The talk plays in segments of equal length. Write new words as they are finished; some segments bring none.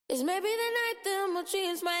It's maybe the night that my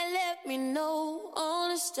dreams might let me know. All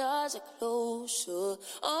the stars are closer,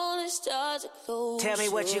 all the stars are closer. Tell me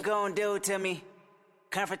what you gonna do to me.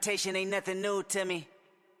 Confrontation ain't nothing new to me.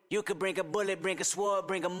 You could bring a bullet, bring a sword,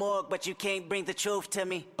 bring a morgue, but you can't bring the truth to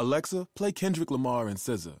me. Alexa, play Kendrick Lamar and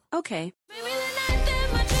SZA. Okay. Maybe the night that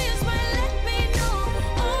my dreams might let me know.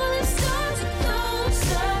 All the stars are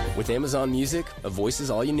closer. With Amazon Music, a voice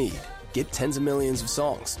is all you need. Get tens of millions of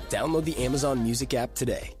songs. Download the Amazon Music app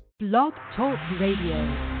today. Blog Talk Radio.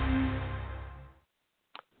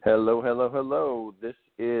 Hello, hello, hello. This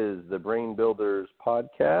is the BrainBuilders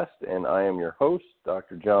podcast, and I am your host,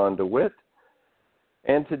 Dr. John DeWitt.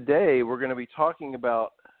 And today we're going to be talking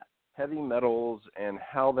about heavy metals and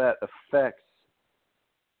how that affects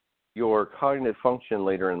your cognitive function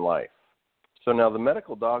later in life. So now the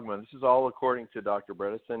medical dogma, this is all according to Dr.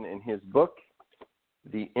 Bredesen in his book,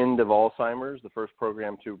 The End of Alzheimer's, the first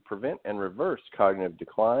program to prevent and reverse cognitive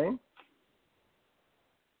decline.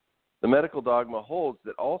 The medical dogma holds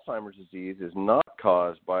that Alzheimer's disease is not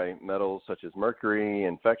caused by metals such as mercury,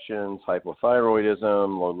 infections,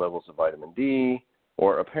 hypothyroidism, low levels of vitamin D,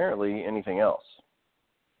 or apparently anything else.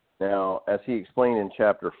 Now, as he explained in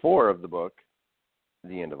Chapter 4 of the book,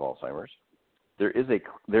 The End of Alzheimer's, there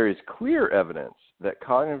is clear evidence that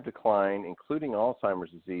cognitive decline, including Alzheimer's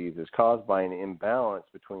disease, is caused by an imbalance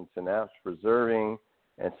between synapse-preserving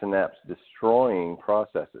and synapse-destroying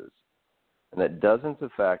processes, and that dozens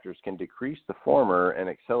of factors can decrease the former and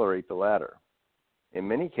accelerate the latter. In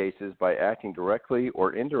many cases, by acting directly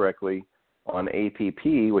or indirectly on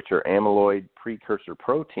APP, which are amyloid precursor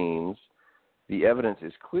proteins, the evidence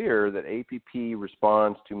is clear that APP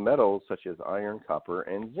responds to metals such as iron, copper,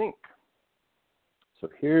 and zinc. So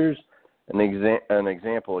here's an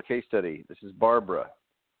example, a case study. This is Barbara.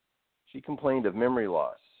 She complained of memory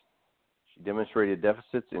loss. She demonstrated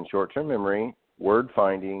deficits in short-term memory, word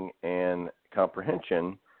finding, and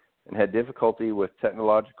comprehension, and had difficulty with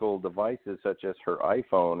technological devices such as her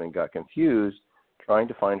iPhone and got confused trying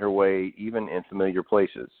to find her way even in familiar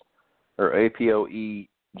places. Her APOE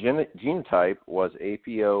genotype was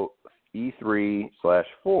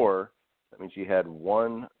APOE3/4. That means she had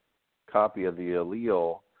one copy of the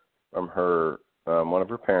allele from her one of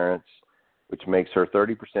her parents, which makes her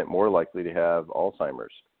 30% more likely to have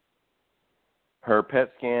Alzheimer's. Her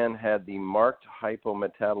PET scan had the marked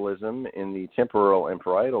hypometabolism in the temporal and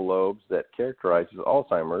parietal lobes that characterizes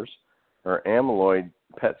Alzheimer's. Her amyloid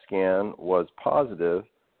PET scan was positive,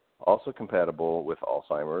 also compatible with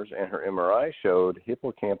Alzheimer's, and her MRI showed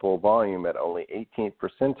hippocampal volume at only 18th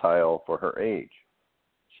percentile for her age.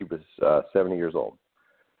 She was 70 years old.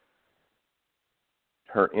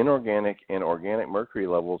 Her inorganic and organic mercury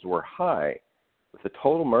levels were high, with the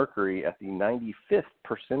total mercury at the 95th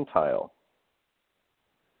percentile.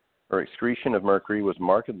 Her excretion of mercury was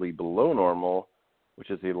markedly below normal, which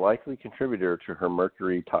is a likely contributor to her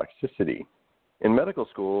mercury toxicity. In medical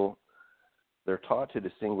school, they're taught to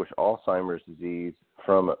distinguish Alzheimer's disease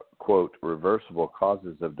from, quote, reversible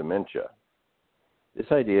causes of dementia.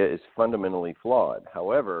 This idea is fundamentally flawed.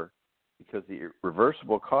 However, because the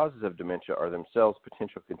reversible causes of dementia are themselves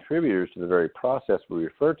potential contributors to the very process we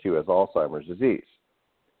refer to as Alzheimer's disease.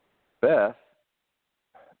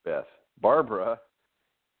 Barbara,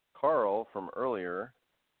 Carl from earlier,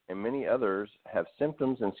 and many others have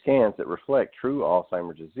symptoms and scans that reflect true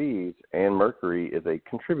Alzheimer's disease, and mercury is a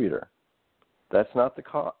contributor. That's not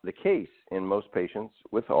the case in most patients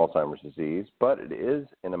with Alzheimer's disease, but it is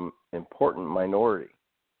an important minority.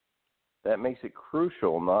 That makes it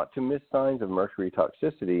crucial not to miss signs of mercury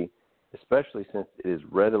toxicity, especially since it is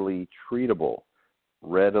readily treatable.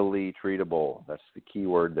 Readily treatable, that's the key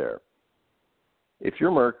word there. If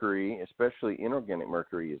your mercury, especially inorganic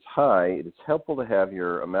mercury, is high, it is helpful to have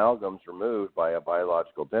your amalgams removed by a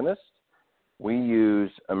biological dentist. We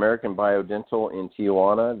use American Biodental in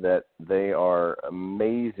Tijuana. That they are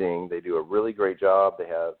amazing. They do a really great job.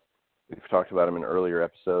 We've talked about them in earlier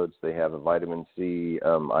episodes. They have a vitamin C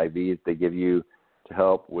IV that they give you to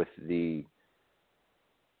help with the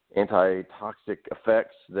antitoxic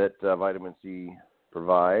effects that vitamin C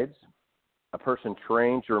provides. A person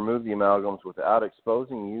trained to remove the amalgams without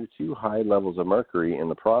exposing you to high levels of mercury in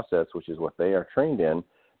the process, which is what they are trained in,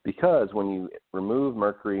 because when you remove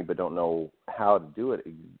mercury but don't know how to do it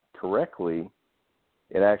correctly,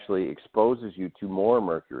 it actually exposes you to more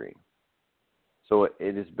mercury. So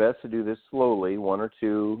it is best to do this slowly, one or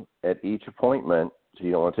two at each appointment, so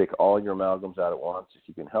you don't want to take all your amalgams out at once if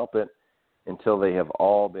you can help it, until they have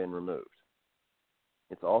all been removed.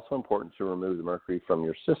 It's also important to remove the mercury from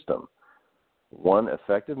your system. One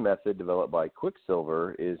effective method developed by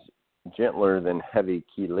Quicksilver is gentler than heavy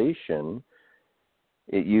chelation,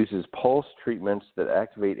 It uses pulse treatments that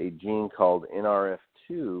activate a gene called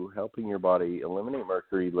NRF2, helping your body eliminate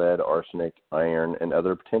mercury, lead, arsenic, iron, and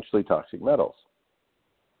other potentially toxic metals.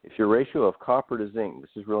 If your ratio of copper to zinc, this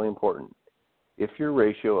is really important, if your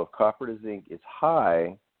ratio of copper to zinc is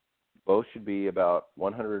high, both should be about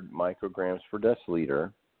 100 micrograms per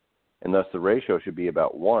deciliter, and thus the ratio should be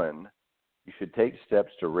about 1. You should take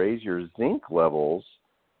steps to raise your zinc levels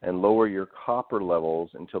and lower your copper levels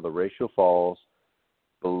until the ratio falls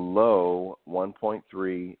below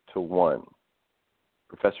 1.3 to 1.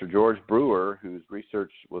 Professor George Brewer, whose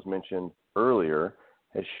research was mentioned earlier,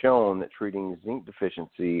 has shown that treating zinc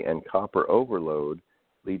deficiency and copper overload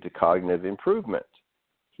lead to cognitive improvement.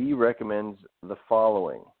 He recommends the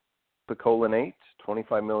following: picolinate,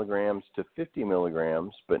 25 milligrams to 50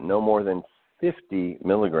 milligrams, but no more than 50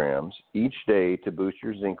 milligrams each day to boost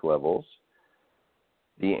your zinc levels.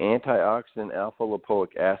 The antioxidant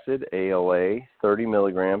alpha-lipoic acid, ALA, 30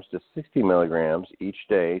 milligrams to 60 milligrams each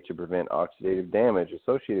day to prevent oxidative damage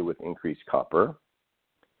associated with increased copper.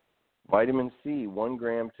 Vitamin C, 1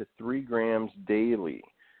 gram to 3 grams daily.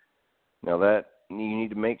 Now that you need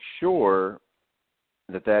to make sure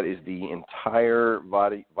that is the entire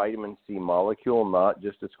vitamin C molecule, not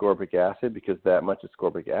just ascorbic acid, because that much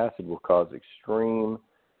ascorbic acid will cause extreme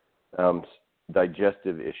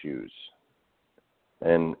digestive issues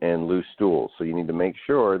and loose stools. So you need to make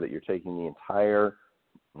sure that you're taking the entire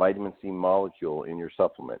vitamin C molecule in your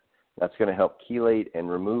supplement. That's going to help chelate and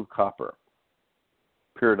remove copper.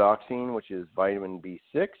 Pyridoxine, which is vitamin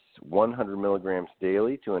B6, 100 milligrams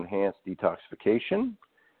daily to enhance detoxification.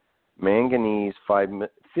 Manganese,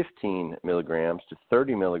 15 milligrams to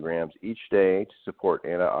 30 milligrams each day to support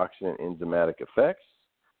antioxidant enzymatic effects.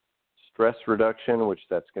 Stress reduction, which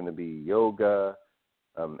that's going to be yoga,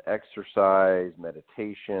 exercise,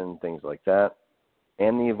 meditation, things like that.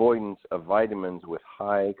 And the avoidance of vitamins with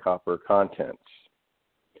high copper contents.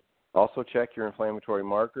 Also check your inflammatory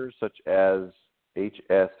markers such as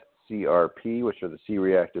HSCRP, which are the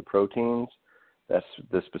C-reactive proteins. That's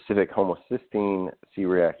the specific homocysteine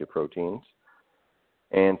C-reactive proteins.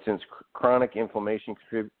 And since chronic inflammation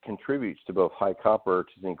contributes to both high copper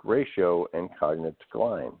to zinc ratio and cognitive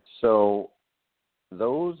decline. So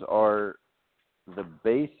those are the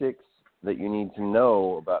basics that you need to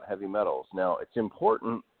know about heavy metals. Now, it's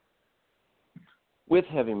important with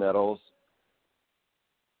heavy metals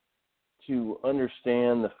to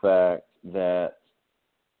understand the fact that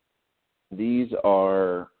these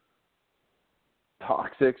are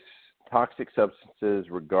toxic substances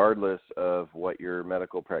regardless of what your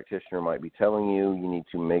medical practitioner might be telling you. You need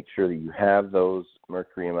to make sure that you have those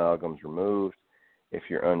mercury amalgams removed. If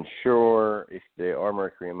you're unsure if they are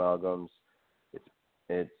mercury amalgams,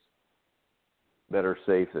 it's better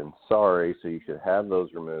safe than sorry, so you should have those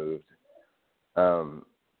removed.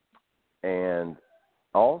 And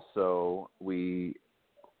also, we,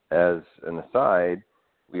 as an aside,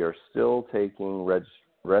 we are still taking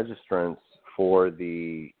registrants for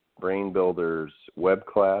the BrainBuilders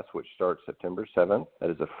webclass, which starts September 7th. That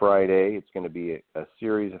is a Friday. It's going to be a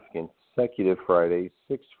series of consecutive Fridays,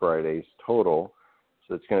 6 Fridays total.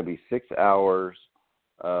 So it's going to be 6 hours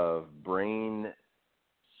of brain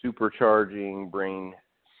supercharging, brain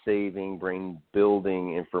saving, brain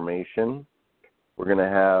building information. We're going to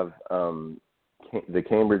have the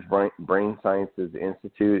Cambridge Brain Sciences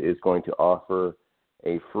Institute is going to offer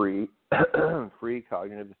a free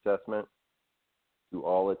cognitive assessment to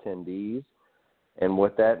all attendees. And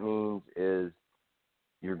what that means is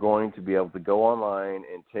you're going to be able to go online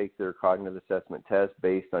and take their cognitive assessment test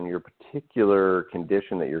based on your particular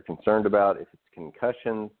condition that you're concerned about. If it's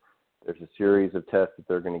concussions, there's a series of tests that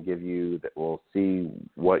they're going to give you that will see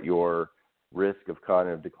what your risk of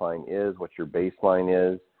cognitive decline is, what your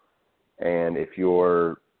baseline is. And if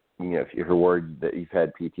you're worried that you've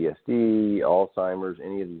had PTSD, Alzheimer's,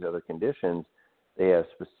 any of these other conditions, they have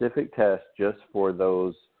specific tests just for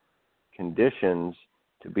those conditions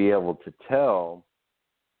to be able to tell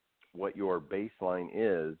what your baseline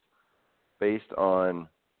is based on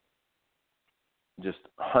just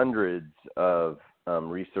hundreds of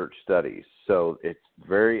research studies. So it's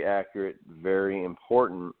very accurate, very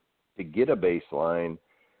important to get a baseline,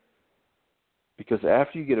 because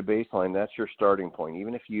after you get a baseline, that's your starting point.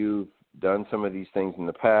 Even if you've done some of these things in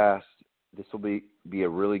the past, this will be a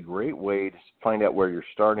really great way to find out where you're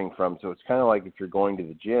starting from. So it's kind of like if you're going to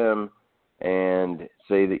the gym and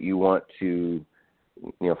say that you want to,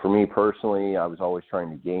 for me personally, I was always trying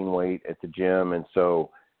to gain weight at the gym. And so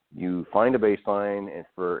you find a baseline, and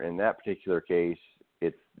in that particular case,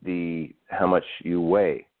 it's how much you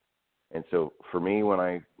weigh. And so for me, when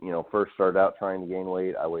I, first started out trying to gain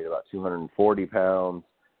weight, I weighed about 240 pounds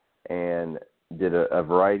and did a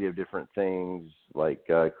variety of different things like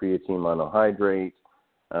creatine monohydrate,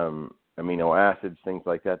 amino acids, things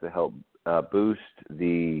like that to help boost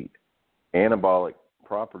the anabolic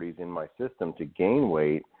properties in my system to gain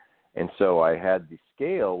weight. And so I had the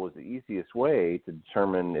scale was the easiest way to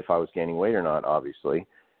determine if I was gaining weight or not, obviously.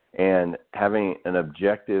 And having an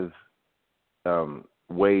objective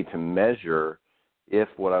way to measure if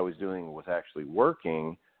what I was doing was actually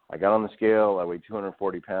working, I got on the scale, I weighed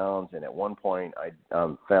 240 pounds, and at one point I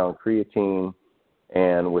found creatine,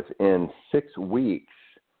 and within 6 weeks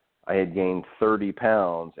I had gained 30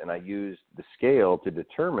 pounds, and I used the scale to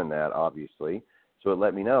determine that, obviously. So it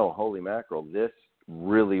let me know, holy mackerel, this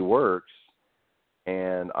really works,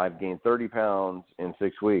 and I've gained 30 pounds in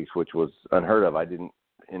 6 weeks, which was unheard of. I didn't,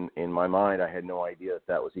 in my mind, I had no idea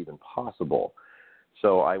that was even possible.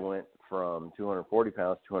 So I went from 240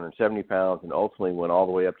 pounds to 270 pounds and ultimately went all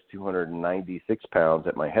the way up to 296 pounds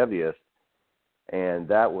at my heaviest. And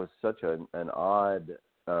that was such an odd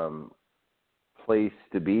place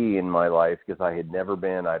to be in my life because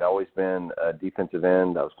I'd always been a defensive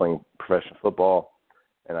end. I was playing professional football,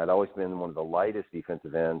 and I'd always been one of the lightest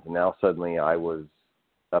defensive ends. And now suddenly I was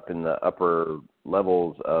up in the upper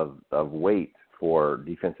levels of weight for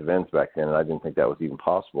defensive ends back then, and I didn't think that was even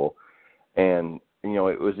possible. And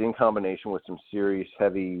it was in combination with some serious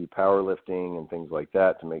heavy powerlifting and things like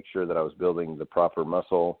that to make sure that I was building the proper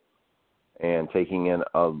muscle and taking in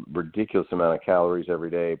a ridiculous amount of calories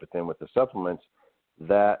every day. But then with the supplements,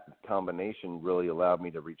 that combination really allowed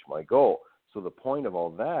me to reach my goal. So the point of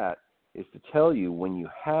all that is to tell you, when you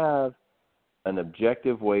have an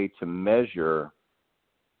objective way to measure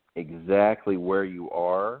exactly where you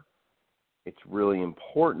are, it's really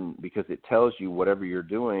important because it tells you whatever you're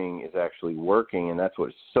doing is actually working. And that's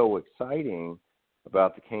what's so exciting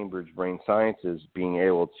about the Cambridge Brain Sciences, being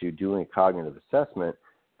able to do a cognitive assessment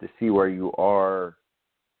to see where you are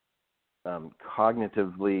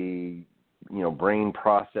cognitively, brain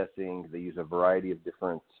processing. They use a variety of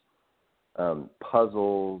different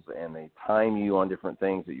puzzles, and they time you on different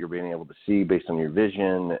things that you're being able to see based on your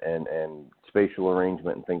vision and spatial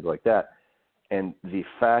arrangement and things like that. And the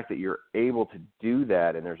fact that you're able to do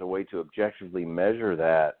that, and there's a way to objectively measure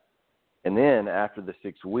that, and then after the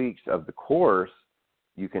 6 weeks of the course,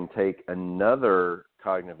 you can take another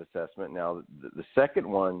cognitive assessment. Now, the second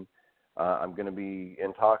one, I'm going to be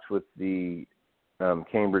in talks with the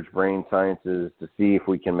Cambridge Brain Sciences to see if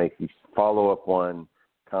we can make the follow-up one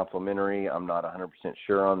complimentary. I'm not 100%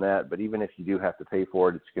 sure on that, but even if you do have to pay for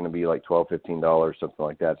it, it's going to be like $12, $15, something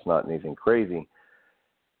like that. It's not anything crazy.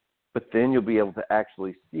 But then you'll be able to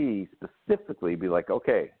actually see specifically, be like,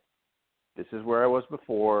 okay, this is where I was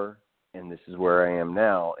before, and this is where I am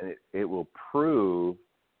now. And it will prove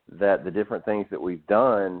that the different things that we've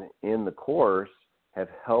done in the course have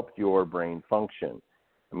helped your brain function.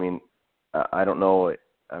 I mean, I don't know,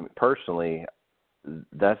 personally,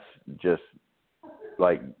 that's just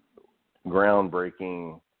like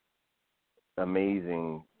groundbreaking,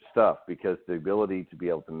 amazing stuff, because the ability to be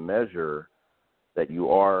able to measure that you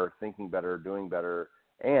are thinking better, doing better,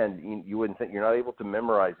 and you wouldn't think, you're not able to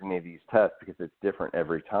memorize any of these tests because it's different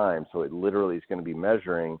every time. So it literally is going to be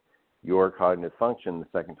measuring your cognitive function the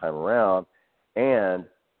second time around. And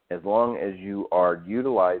as long as you are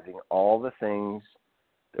utilizing all the things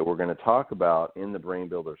that we're going to talk about in the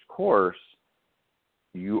BrainBuilders course,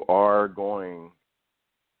 you are going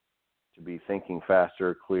to be thinking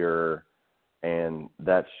faster, clearer, and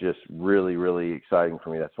that's just really, really exciting for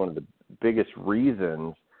me. That's one of the biggest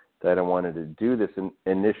reasons that I wanted to do this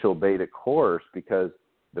initial beta course, because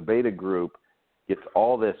the beta group gets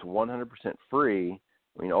all this 100% free.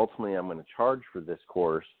 I mean, ultimately I'm going to charge for this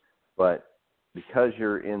course, but because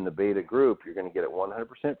you're in the beta group, you're going to get it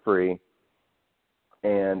 100% free,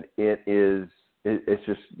 and it's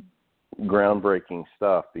just groundbreaking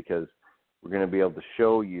stuff, because we're going to be able to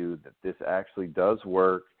show you that this actually does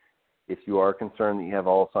work. If you are concerned that you have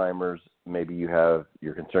Alzheimer's, maybe you're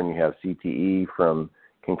concerned you have CTE from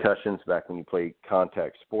concussions back when you played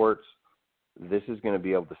contact sports, this is going to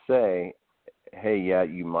be able to say, hey, yeah,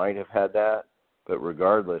 you might have had that, but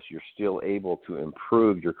regardless, you're still able to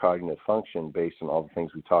improve your cognitive function based on all the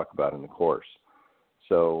things we talk about in the course.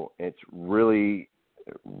 So it's really,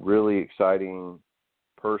 really exciting.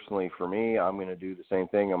 Personally, for me, I'm going to do the same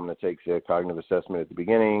thing. I'm going to take the cognitive assessment at the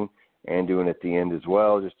beginning and do it at the end as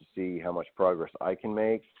well, just to see how much progress I can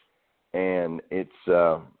make. And it's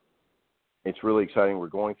really exciting. We're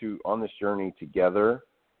going through on this journey together,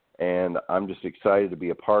 and I'm just excited to be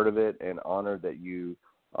a part of it and honored that you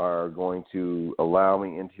are going to allow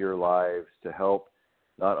me into your lives to help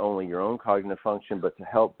not only your own cognitive function, but to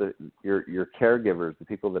help your caregivers, the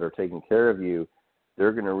people that are taking care of you.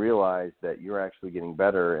 They're going to realize that you're actually getting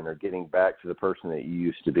better and are getting back to the person that you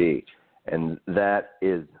used to be. And that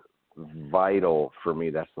is vital for me.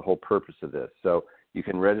 That's the whole purpose of this. So you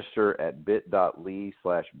can register at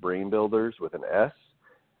bit.ly/BrainBuilders with an S,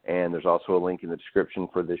 and there's also a link in the description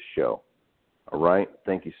for this show. All right?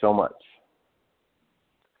 Thank you so much.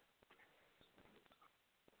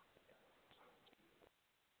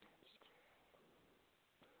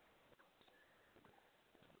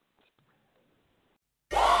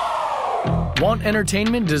 Want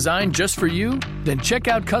entertainment designed just for you? Then check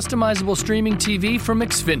out customizable streaming TV from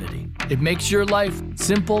Xfinity. It makes your life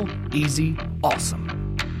simple, easy, awesome.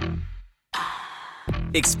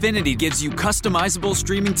 Xfinity gives you customizable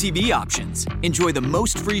streaming TV options. Enjoy the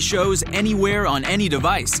most free shows anywhere on any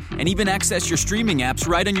device, and even access your streaming apps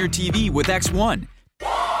right on your TV with X1.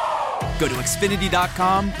 Go to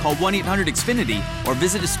Xfinity.com, call 1-800-XFINITY, or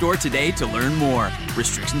visit a store today to learn more.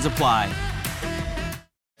 Restrictions apply.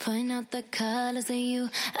 Point out the colors of you,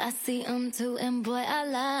 I see them too, and boy, I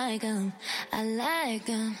like them. I like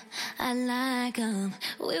them, I like them.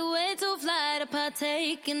 We way too fly to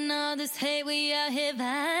partake in all this hate. We out here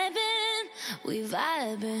vibing, we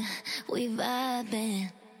vibing, we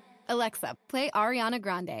vibing. Alexa, play Ariana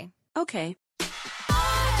Grande. Okay.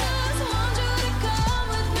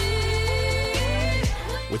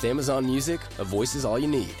 With Amazon Music, a voice is all you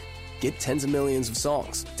need. Get tens of millions of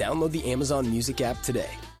songs. Download the Amazon Music app today.